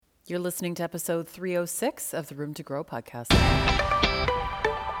You're listening to episode 306 of the Room to Grow podcast.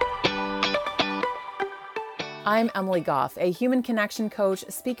 I'm Emily Goff, a human connection coach,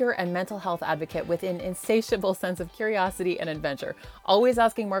 speaker, and mental health advocate with an insatiable sense of curiosity and adventure, always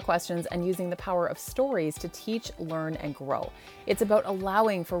asking more questions and using the power of stories to teach, learn, and grow. It's about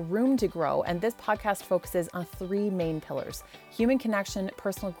allowing for room to grow, and this podcast focuses on three main pillars: human connection,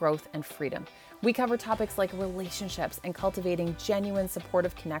 personal growth, and freedom. We cover topics like relationships and cultivating genuine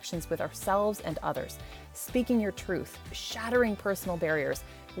supportive connections with ourselves and others, speaking your truth, shattering personal barriers,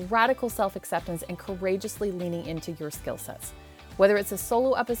 radical self-acceptance, and courageously leaning into your skill sets. Whether it's a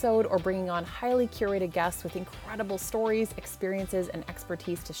solo episode or bringing on highly curated guests with incredible stories, experiences, and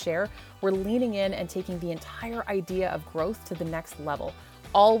expertise to share, we're leaning in and taking the entire idea of growth to the next level,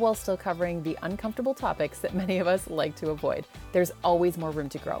 all while still covering the uncomfortable topics that many of us like to avoid. There's always more room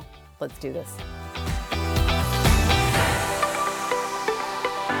to grow. Let's do this.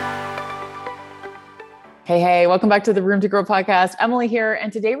 Hey, welcome back to the Room to Grow podcast. Emily here.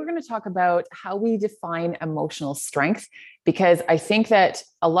 And today we're going to talk about how we define emotional strength, because I think that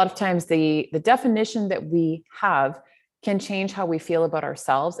a lot of times the definition that we have can change how we feel about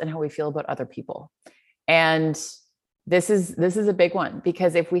ourselves and how we feel about other people. And this is a big one,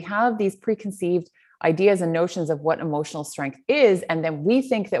 because if we have these preconceived ideas and notions of what emotional strength is, and then we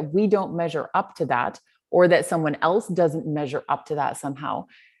think that we don't measure up to that, or that someone else doesn't measure up to that somehow,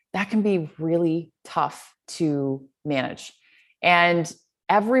 that can be really tough to manage. And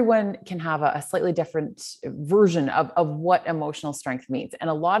everyone can have a slightly different version of what emotional strength means. And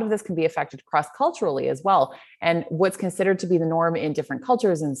a lot of this can be affected cross-culturally as well, and what's considered to be the norm in different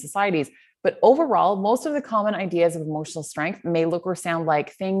cultures and societies. But overall, most of the common ideas of emotional strength may look or sound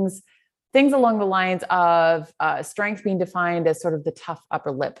like things along the lines of strength being defined as sort of the tough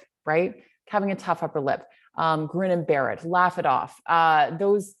upper lip, right? Having a tough upper lip, grin and bear it, laugh it off.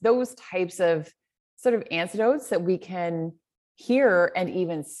 Those types of sort of antidotes that we can hear and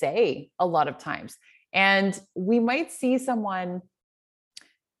even say a lot of times. And we might see someone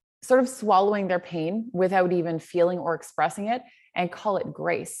sort of swallowing their pain without even feeling or expressing it and call it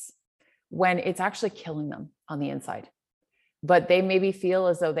grace, when it's actually killing them on the inside. But they maybe feel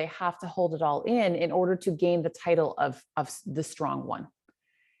as though they have to hold it all in order to gain the title of the strong one.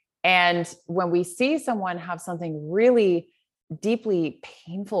 And when we see someone have something really deeply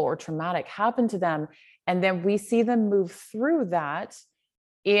painful or traumatic happen to them, and then we see them move through that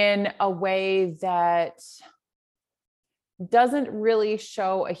in a way that doesn't really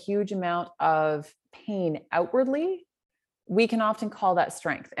show a huge amount of pain outwardly, we can often call that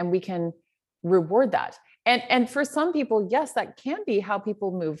strength, and we can reward that. And for some people, yes, that can be how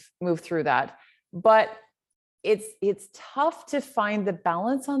people move through that. But it's tough to find the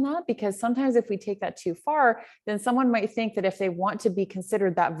balance on that, because sometimes if we take that too far, then someone might think that if they want to be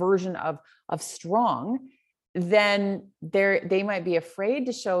considered that version of strong, then they might be afraid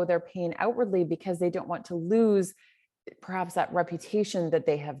to show their pain outwardly, because they don't want to lose perhaps that reputation that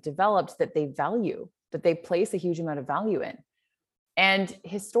they have developed, that they value, that they place a huge amount of value in. And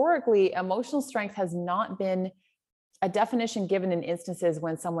historically, emotional strength has not been a definition given in instances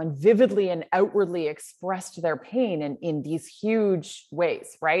when someone vividly and outwardly expressed their pain in these huge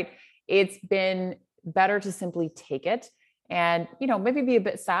ways, right? It's been better to simply take it and, maybe be a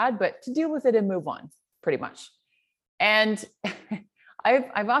bit sad, but to deal with it and move on, pretty much. And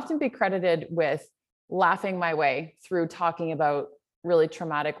I've often been credited with laughing my way through talking about really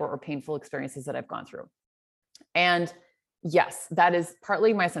traumatic or painful experiences that I've gone through. And yes, that is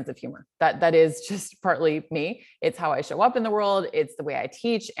partly my sense of humor. That is just partly me. It's how I show up in the world. It's the way I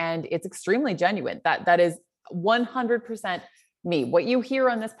teach, and it's extremely genuine. That is 100% me. What you hear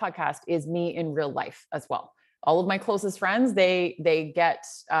on this podcast is me in real life as well. All of my closest friends, they get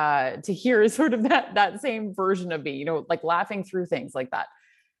to hear sort of that same version of me, like laughing through things like that.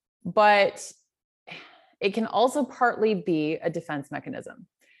 But it can also partly be a defense mechanism.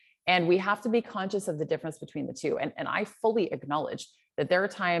 And we have to be conscious of the difference between the two. And I fully acknowledge that there are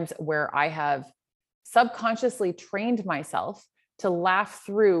times where I have subconsciously trained myself to laugh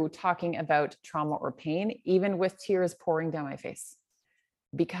through talking about trauma or pain, even with tears pouring down my face,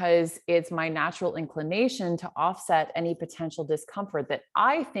 because it's my natural inclination to offset any potential discomfort that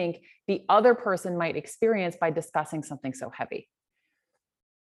I think the other person might experience by discussing something so heavy.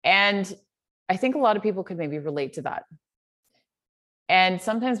 And I think a lot of people could maybe relate to that. And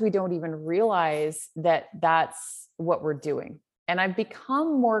sometimes we don't even realize that that's what we're doing. And I've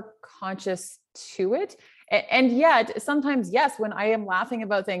become more conscious to it. And yet sometimes, yes, when I am laughing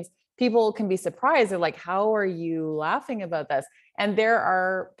about things, people can be surprised. They're like, how are you laughing about this? And there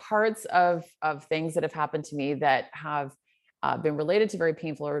are parts of things that have happened to me that have been related to very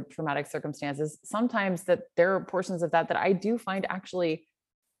painful or traumatic circumstances, sometimes that there are portions of that that I do find actually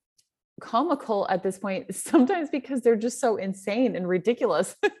comical at this point, sometimes because they're just so insane and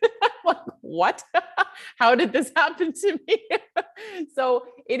ridiculous. I'm like, what? How did this happen to me? So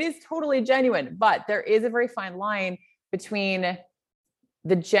it is totally genuine, but there is a very fine line between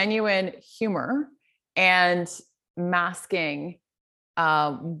the genuine humor and masking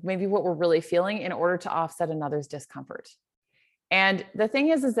maybe what we're really feeling in order to offset another's discomfort. And the thing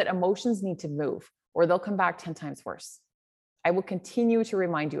is that emotions need to move or they'll come back 10 times worse. I will continue to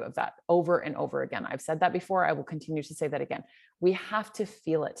remind you of that over and over again. I've said that before. I will continue to say that again. We have to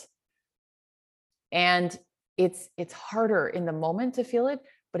feel it. And it's harder in the moment to feel it,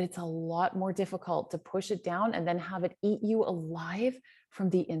 but it's a lot more difficult to push it down and then have it eat you alive from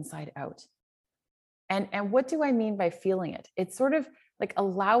the inside out. And what do I mean by feeling it? It's sort of like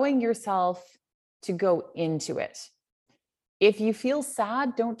allowing yourself to go into it. If you feel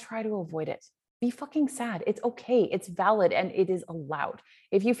sad, don't try to avoid it. Be fucking sad. It's okay. It's valid and it is allowed.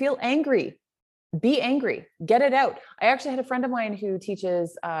 If you feel angry, be angry, get it out. I actually had a friend of mine who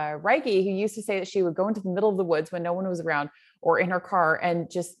teaches Reiki who used to say that she would go into the middle of the woods when no one was around or in her car and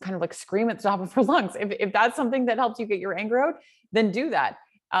just kind of like scream at the top of her lungs. If that's something that helps you get your anger out, then do that.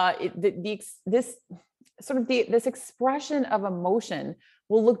 This expression of emotion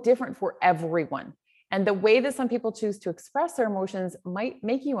will look different for everyone. And the way that some people choose to express their emotions might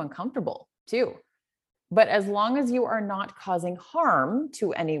make you uncomfortable too. But as long as you are not causing harm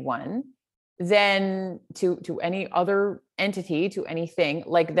to anyone, then to any other entity, to anything,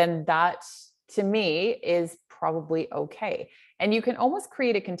 like then that to me is probably okay. And you can almost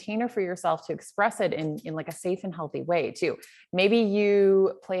create a container for yourself to express it in like a safe and healthy way too. Maybe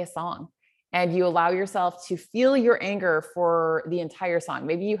you play a song and you allow yourself to feel your anger for the entire song.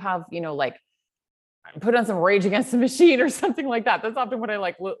 Maybe you have, like put on some Rage Against the Machine or something like that. That's often what I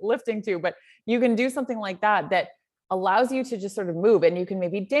like lifting to, but you can do something like that allows you to just sort of move, and you can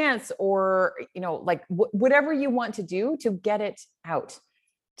maybe dance or, like whatever you want to do to get it out,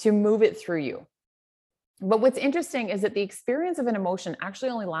 to move it through you. But what's interesting is that the experience of an emotion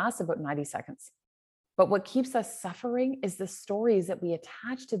actually only lasts about 90 seconds. But what keeps us suffering is the stories that we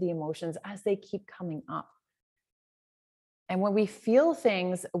attach to the emotions as they keep coming up. And when we feel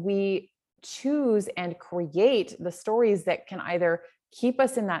things, we choose and create the stories that can either keep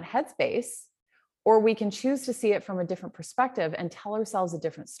us in that headspace, or we can choose to see it from a different perspective and tell ourselves a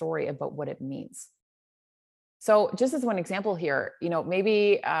different story about what it means. So just as one example here,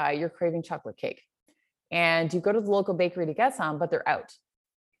 maybe you're craving chocolate cake and you go to the local bakery to get some, but they're out.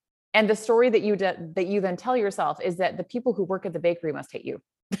 And the story that you then tell yourself is that the people who work at the bakery must hate you.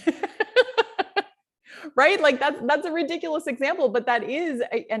 Right? Like that's a ridiculous example, but that is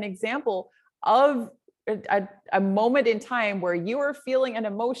an example of a moment in time where you are feeling an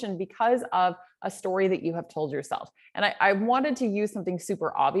emotion because of a story that you have told yourself. And I wanted to use something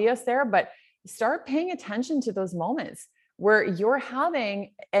super obvious there, but start paying attention to those moments where you're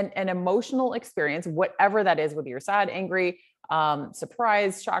having an emotional experience, whatever that is, whether you're sad, angry,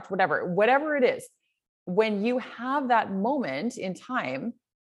 surprised, shocked, whatever it is. When you have that moment in time,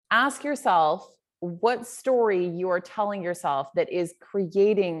 ask yourself what story you are telling yourself that is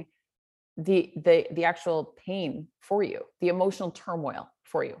creating the actual pain for you, the emotional turmoil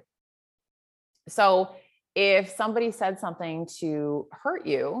for you. So if somebody said something to hurt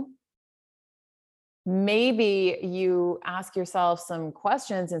you, maybe you ask yourself some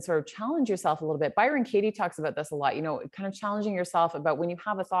questions and sort of challenge yourself a little bit. Byron Katie talks about this a lot, kind of challenging yourself about when you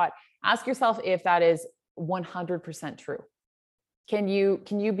have a thought, ask yourself if that is 100% true. Can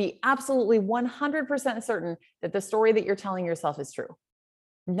you be absolutely 100% certain that the story that you're telling yourself is true?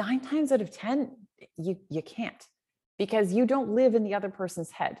 9 times out of 10, you can't, because you don't live in the other person's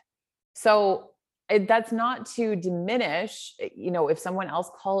head. So that's not to diminish, if someone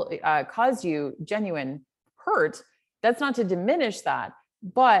else caused you genuine hurt, that's not to diminish that.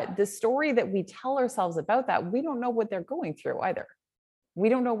 But the story that we tell ourselves about that, we don't know what they're going through either. We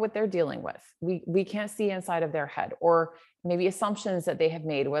don't know what they're dealing with. We can't see inside of their head, or maybe assumptions that they have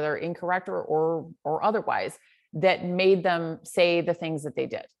made, whether incorrect or otherwise, that made them say the things that they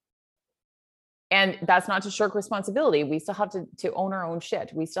did. And that's not to shirk responsibility. We still have to own our own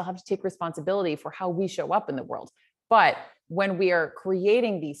shit. We still have to take responsibility for how we show up in the world. But when we are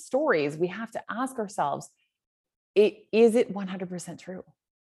creating these stories, we have to ask ourselves, is it 100% true?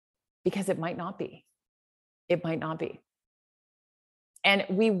 Because it might not be. It might not be. And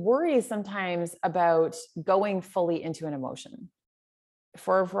we worry sometimes about going fully into an emotion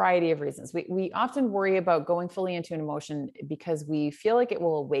for a variety of reasons. We often worry about going fully into an emotion because we feel like it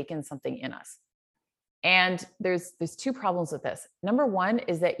will awaken something in us. And there's two problems with this. Number one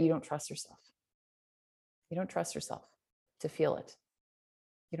is that you don't trust yourself. You don't trust yourself to feel it.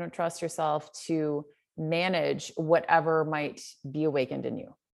 You don't trust yourself to manage whatever might be awakened in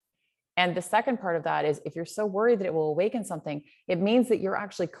you. And the second part of that is if you're so worried that it will awaken something, it means that you're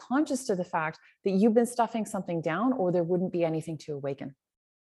actually conscious to the fact that you've been stuffing something down, or there wouldn't be anything to awaken.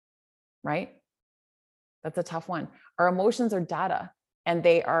 Right? That's a tough one. Our emotions are data, and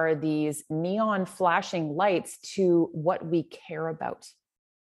they are these neon flashing lights to what we care about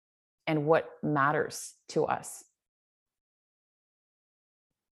and what matters to us.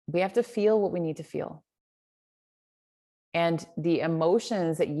 We have to feel what we need to feel. And the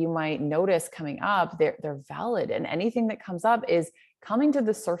emotions that you might notice coming up, they're valid. And anything that comes up is coming to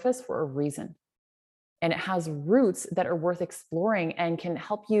the surface for a reason. And it has roots that are worth exploring and can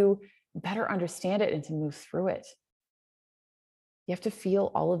help you better understand it and to move through it. You have to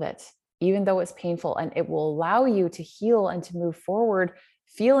feel all of it, even though it's painful, and it will allow you to heal and to move forward,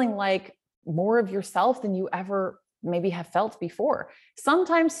 feeling like more of yourself than you ever maybe have felt before.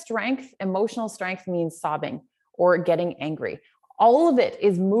 Sometimes strength, emotional strength, means sobbing or getting angry. All of it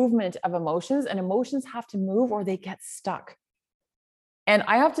is movement of emotions, and emotions have to move or they get stuck. And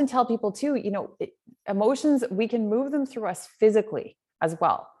I often tell people too, emotions, we can move them through us physically as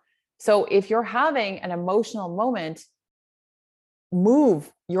well. So if you're having an emotional moment,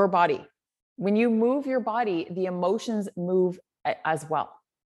 move your body. When you move your body, the emotions move as well.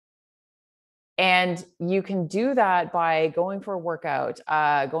 And you can do that by going for a workout,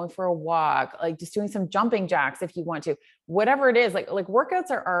 going for a walk, like just doing some jumping jacks if you want to, whatever it is. Like workouts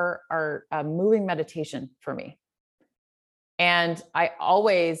are a moving meditation for me. And I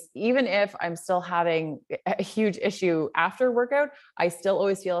always, even if I'm still having a huge issue after workout, I still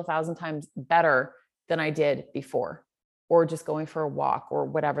always feel 1,000 times better than I did before, or just going for a walk or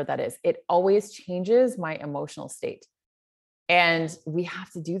whatever that is. It always changes my emotional state. And we have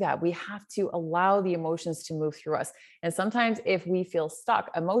to do that. We have to allow the emotions to move through us. And sometimes if we feel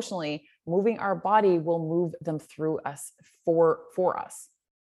stuck emotionally, moving our body will move them through us for us.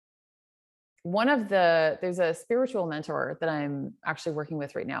 There's a spiritual mentor that I'm actually working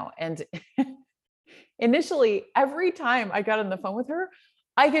with right now. And initially, every time I got on the phone with her,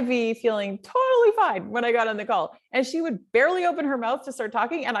 I could be feeling totally fine when I got on the call. And she would barely open her mouth to start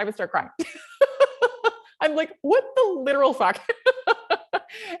talking, and I would start crying. I'm like, what the literal fuck?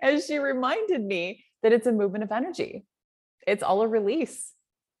 And she reminded me that it's a movement of energy. It's all a release.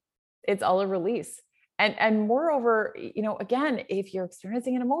 It's all a release. And moreover, again, if you're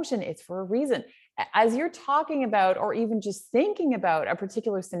experiencing an emotion, it's for a reason. As you're talking about, or even just thinking about a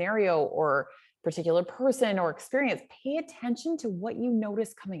particular scenario or particular person or experience, pay attention to what you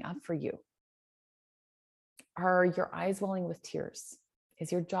notice coming up for you. Are your eyes welling with tears?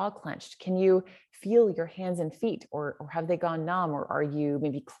 Is your jaw clenched? Can you feel your hands and feet, or have they gone numb, or are you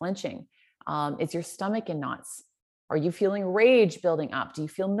maybe clenching? Is your stomach in knots? Are you feeling rage building up? Do you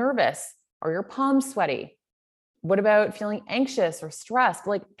feel nervous? Are your palms sweaty? What about feeling anxious or stressed?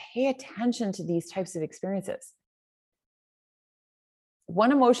 Like, pay attention to these types of experiences.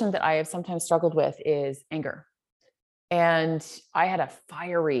 One emotion that I have sometimes struggled with is anger. And I had a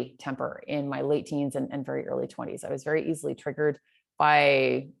fiery temper in my late teens and very early 20s. I was very easily triggered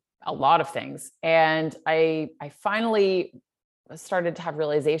by a lot of things. And I finally started to have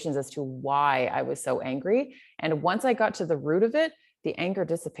realizations as to why I was so angry. And once I got to the root of it, the anger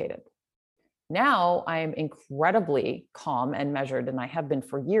dissipated. Now I'm incredibly calm and measured, and I have been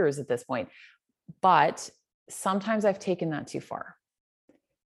for years at this point. But sometimes I've taken that too far.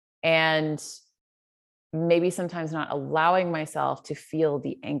 And maybe sometimes not allowing myself to feel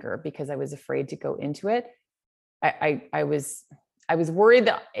the anger because I was afraid to go into it. I was worried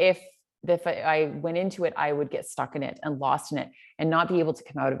that if I went into it, I would get stuck in it and lost in it and not be able to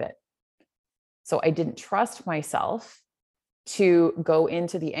come out of it. So I didn't trust myself to go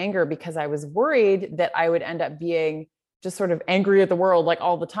into the anger because I was worried that I would end up being just sort of angry at the world, like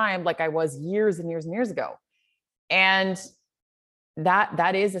all the time, like I was years and years and years ago. And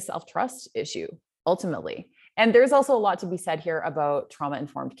that is a self-trust issue ultimately. And there's also a lot to be said here about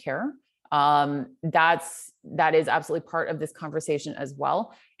trauma-informed care. That is absolutely part of this conversation as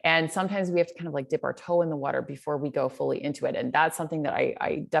well. And sometimes we have to kind of like dip our toe in the water before we go fully into it. And that's something that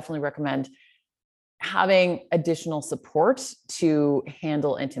I definitely recommend having additional support to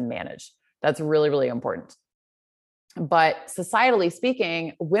handle and to manage. That's really, really important. But societally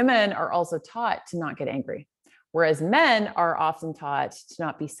speaking, women are also taught to not get angry, whereas men are often taught to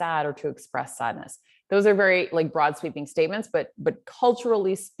not be sad or to express sadness. Those are very like broad sweeping statements, but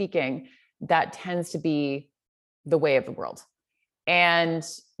culturally speaking, that tends to be the way of the world. And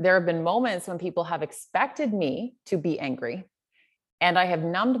there have been moments when people have expected me to be angry, and I have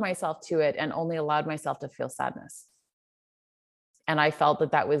numbed myself to it and only allowed myself to feel sadness. And I felt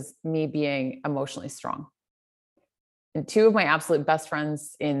that that was me being emotionally strong. And two of my absolute best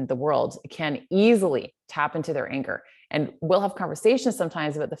friends in the world can easily tap into their anger. And we'll have conversations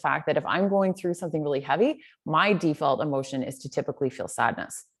sometimes about the fact that if I'm going through something really heavy, my default emotion is to typically feel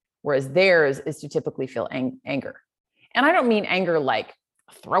sadness, whereas theirs is to typically feel anger. And I don't mean anger like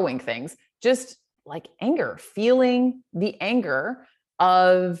throwing things, just like anger, feeling the anger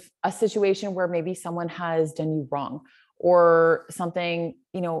of a situation where maybe someone has done you wrong, or something,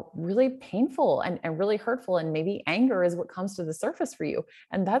 really painful and really hurtful. And maybe anger is what comes to the surface for you.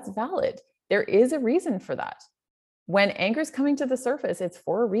 And that's valid. There is a reason for that. When anger is coming to the surface, it's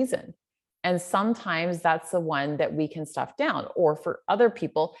for a reason. And sometimes that's the one that we can stuff down. Or for other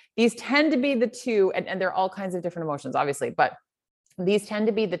people, these tend to be the two, and there are all kinds of different emotions, obviously, but these tend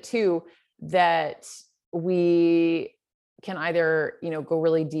to be the two that we can either, go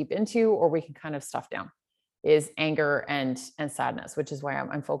really deep into, or we can kind of stuff down, is anger and sadness, which is why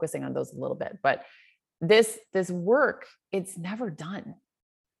I'm focusing on those a little bit. But this work, it's never done,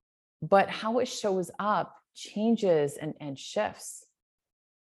 but how it shows up changes and shifts.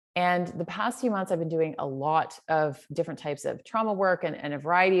 And the past few months, I've been doing a lot of different types of trauma work and a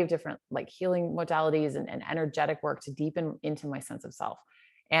variety of different like healing modalities and energetic work to deepen into my sense of self.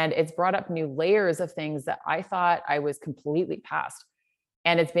 And it's brought up new layers of things that I thought I was completely past.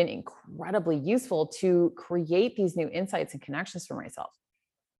 And it's been incredibly useful to create these new insights and connections for myself.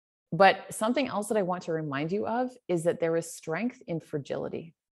 But something else that I want to remind you of is that there is strength in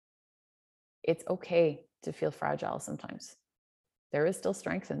fragility. It's okay to feel fragile sometimes. There is still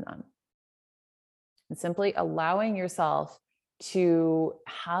strength in them. And simply allowing yourself to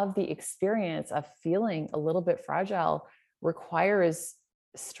have the experience of feeling a little bit fragile requires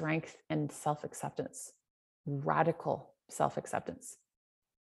strength and self-acceptance, radical self-acceptance.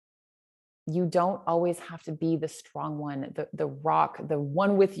 You don't always have to be the strong one, the rock, the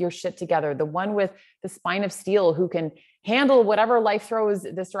one with your shit together, the one with the spine of steel who can handle whatever life throws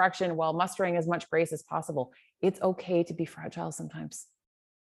this direction while mustering as much grace as possible. It's okay to be fragile sometimes.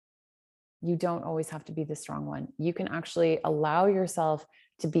 You don't always have to be the strong one. You can actually allow yourself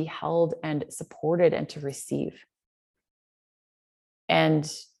to be held and supported and to receive. And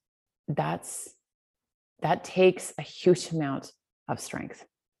that takes a huge amount of strength.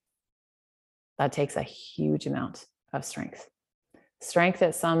 That takes a huge amount of strength. Strength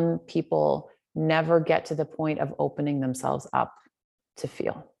that some people never get to the point of opening themselves up to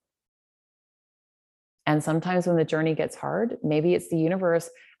feel. And sometimes when the journey gets hard, maybe it's the universe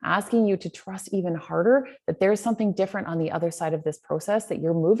asking you to trust even harder that there's something different on the other side of this process that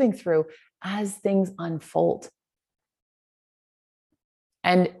you're moving through as things unfold.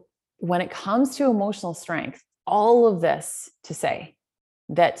 And when it comes to emotional strength, all of this to say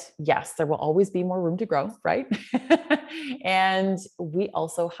that yes, there will always be more room to grow, right? And we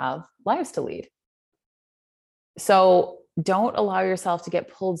also have lives to lead. So don't allow yourself to get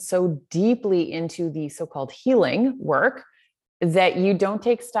pulled so deeply into the so-called healing work that you don't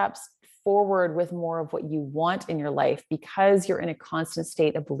take steps forward with more of what you want in your life because you're in a constant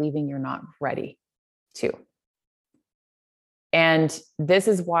state of believing you're not ready to. And this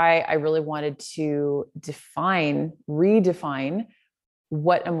is why I really wanted to redefine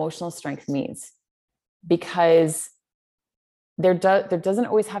what emotional strength means, because there doesn't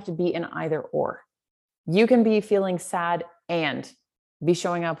always have to be an either or. You can be feeling sad and be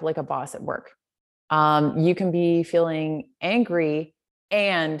showing up like a boss at work. You can be feeling angry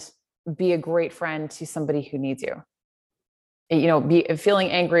and be a great friend to somebody who needs you. Be feeling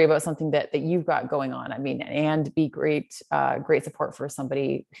angry about something that you've got going on. And be great support for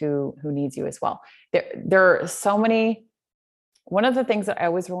somebody who needs you as well. There are so many. One of the things that I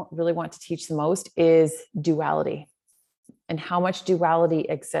always really want to teach the most is duality and how much duality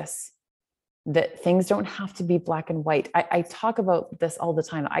exists, that things don't have to be black and white. I talk about this all the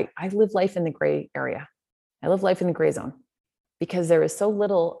time. I live life in the gray area. I live life in the gray zone because there is so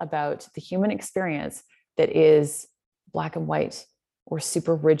little about the human experience that is black and white or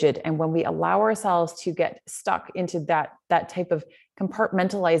super rigid. And when we allow ourselves to get stuck into that type of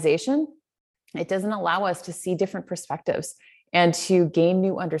compartmentalization, it doesn't allow us to see different perspectives and to gain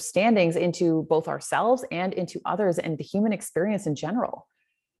new understandings into both ourselves and into others and the human experience in general.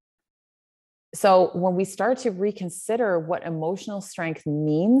 So when we start to reconsider what emotional strength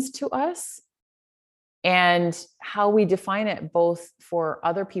means to us and how we define it both for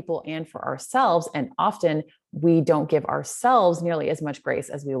other people and for ourselves, and often we don't give ourselves nearly as much grace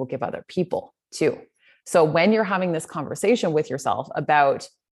as we will give other people too. So when you're having this conversation with yourself about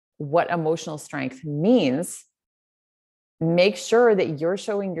what emotional strength means, make sure that you're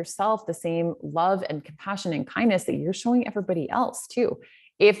showing yourself the same love and compassion and kindness that you're showing everybody else too.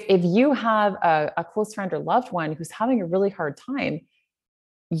 If you have a close friend or loved one who's having a really hard time,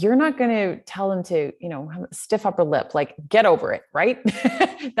 you're not going to tell them to, stiff upper lip, like get over it, right?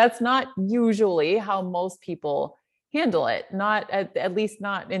 That's not usually how most people handle it. Not at least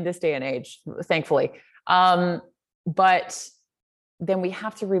not in this day and age, thankfully. But then we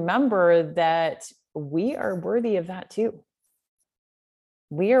have to remember that we are worthy of that too.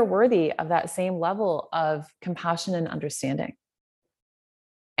 We are worthy of that same level of compassion and understanding.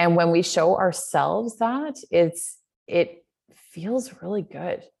 And when we show ourselves that, it feels really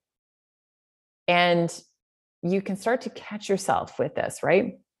good. And you can start to catch yourself with this,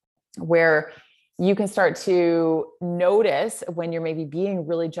 right? Where you can start to notice when you're maybe being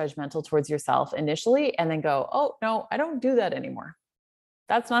really judgmental towards yourself initially, and then go, oh, no, I don't do that anymore.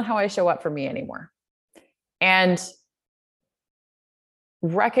 That's not how I show up for me anymore. And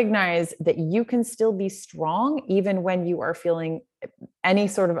recognize that you can still be strong even when you are feeling any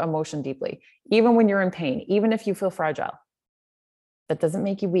sort of emotion deeply, even when you're in pain, even if you feel fragile. That doesn't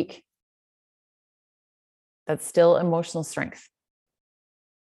make you weak. That's still emotional strength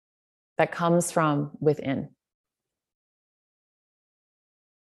that comes from within.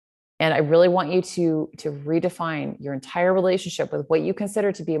 And I really want you to redefine your entire relationship with what you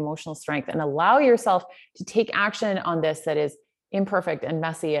consider to be emotional strength, and allow yourself to take action on this that is imperfect and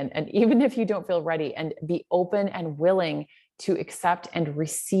messy. And even if you don't feel ready, and be open and willing to accept and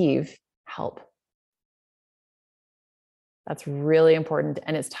receive help. That's really important.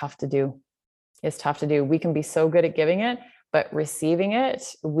 And it's tough to do. It's tough to do. We can be so good at giving it, but receiving it,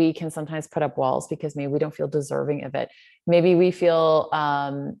 we can sometimes put up walls because maybe we don't feel deserving of it. Maybe we feel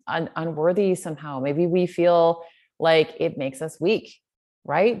unworthy somehow. Maybe we feel like it makes us weak,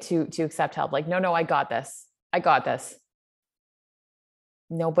 right? To accept help. Like, no, I got this. I got this.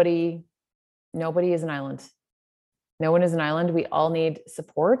 Nobody is an island. No one is an island. We all need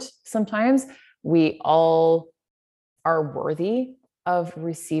support sometimes. We all are worthy of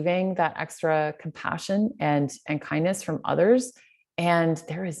receiving that extra compassion and kindness from others. And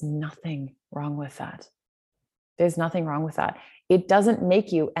there is nothing wrong with that. There's nothing wrong with that. It doesn't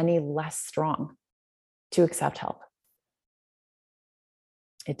make you any less strong to accept help.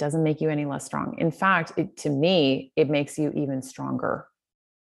 It doesn't make you any less strong. In fact, to me, it makes you even stronger.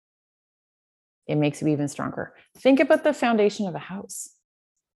 It makes you even stronger. Think about the foundation of a house.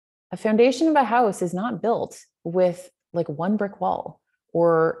 A foundation of a house is not built with like one brick wall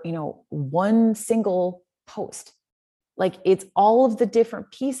or, one single post. Like, it's all of the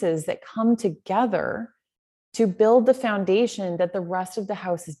different pieces that come together to build the foundation that the rest of the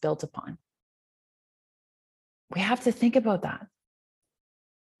house is built upon. We have to think about that.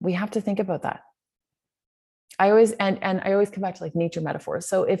 We have to think about that. I always, and I always come back to like nature metaphors.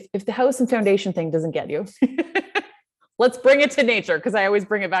 So if the house and foundation thing doesn't get you, let's bring it to nature, because I always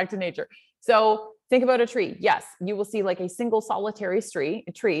bring it back to nature. So think about a tree. Yes, you will see like a single solitary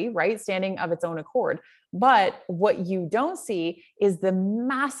tree, right, standing of its own accord. But what you don't see is the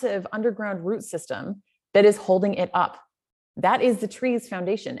massive underground root system that is holding it up. That is the tree's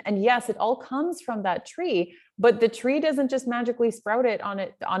foundation. And yes, it all comes from that tree, but the tree doesn't just magically sprout it on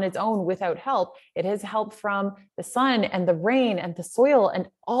its own without help. It has help from the sun and the rain and the soil and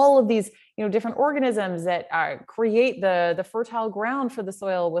all of these, different organisms that create the fertile ground for the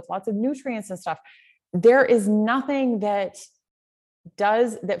soil with lots of nutrients and stuff. There is nothing that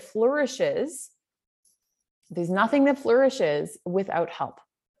flourishes. There's nothing that flourishes without help.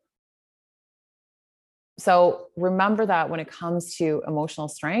 So remember that when it comes to emotional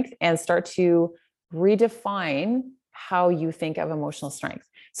strength, and start to redefine how you think of emotional strength.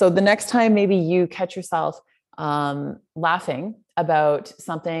 So the next time maybe you catch yourself laughing about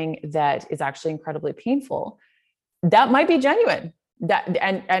something that is actually incredibly painful, that might be genuine.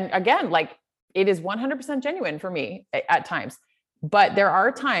 And again, like, it is 100% genuine for me at times. But there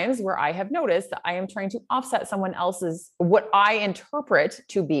are times where I have noticed that I am trying to offset someone else's, what I interpret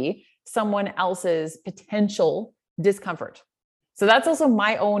to be someone else's potential discomfort. So that's also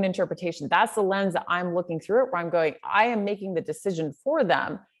my own interpretation. That's the lens that I'm looking through it, where I'm going, I am making the decision for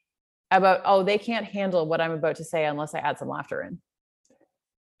them about, oh, they can't handle what I'm about to say unless I add some laughter in.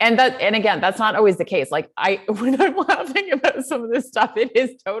 And again, that's not always the case. Like, when I'm laughing about some of this stuff, it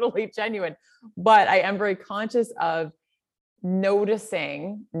is totally genuine, but I am very conscious of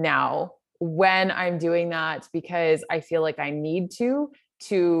noticing now when I'm doing that, because I feel like I need to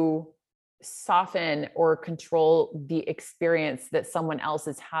soften or control the experience that someone else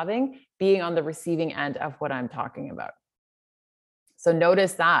is having, being on the receiving end of what I'm talking about. So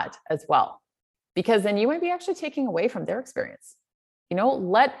notice that as well, because then you might be actually taking away from their experience.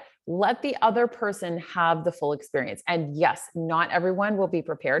 Let the other person have the full experience. And yes, not everyone will be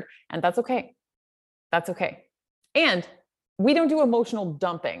prepared, and that's okay. That's okay. And we don't do emotional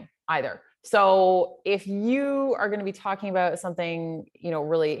dumping either. So if you are going to be talking about something,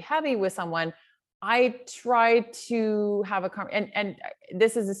 really heavy with someone, I try to have and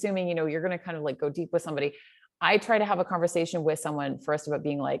this is assuming, you're going to kind of like go deep with somebody. I try to have a conversation with someone first about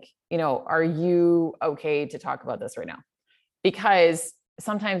being like, are you okay to talk about this right now? Because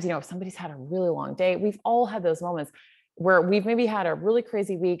sometimes, if somebody's had a really long day, we've all had those moments where we've maybe had a really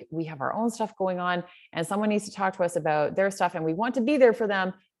crazy week, we have our own stuff going on, and someone needs to talk to us about their stuff, and we want to be there for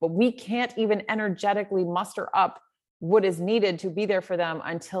them, but we can't even energetically muster up what is needed to be there for them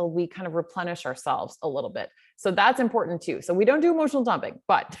until we kind of replenish ourselves a little bit. So that's important too. So we don't do emotional dumping,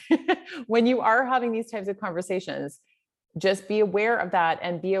 but when you are having these types of conversations, just be aware of that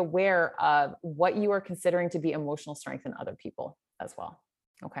and be aware of what you are considering to be emotional strength in other people as well.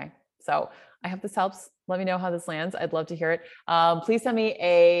 Okay. So I hope this helps. Let me know how this lands. I'd love to hear it. Please send me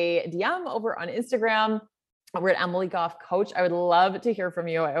a DM over on Instagram. We're at Emily Goff Coach. I would love to hear from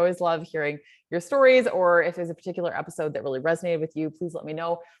you. I always love hearing your stories, or if there's a particular episode that really resonated with you, please let me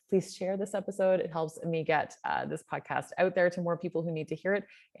know. Please share this episode. It helps me get this podcast out there to more people who need to hear it.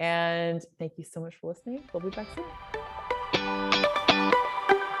 And thank you so much for listening. We'll be back soon.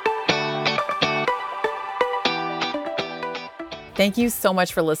 Thank you so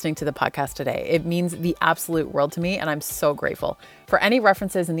much for listening to the podcast today. It means the absolute world to me, and I'm so grateful. For any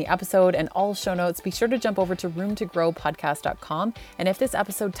references in the episode and all show notes, be sure to jump over to roomtogrowpodcast.com. And if this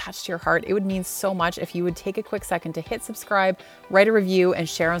episode touched your heart, it would mean so much if you would take a quick second to hit subscribe, write a review, and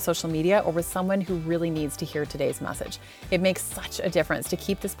share on social media or with someone who really needs to hear today's message. It makes such a difference to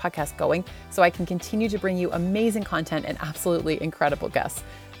keep this podcast going so I can continue to bring you amazing content and absolutely incredible guests.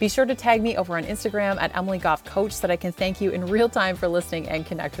 Be sure to tag me over on Instagram at Emily Goff Coach so that I can thank you in real time for listening and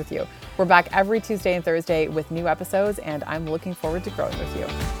connect with you. We're back every Tuesday and Thursday with new episodes, and I'm looking forward to growing with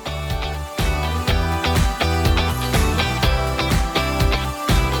you.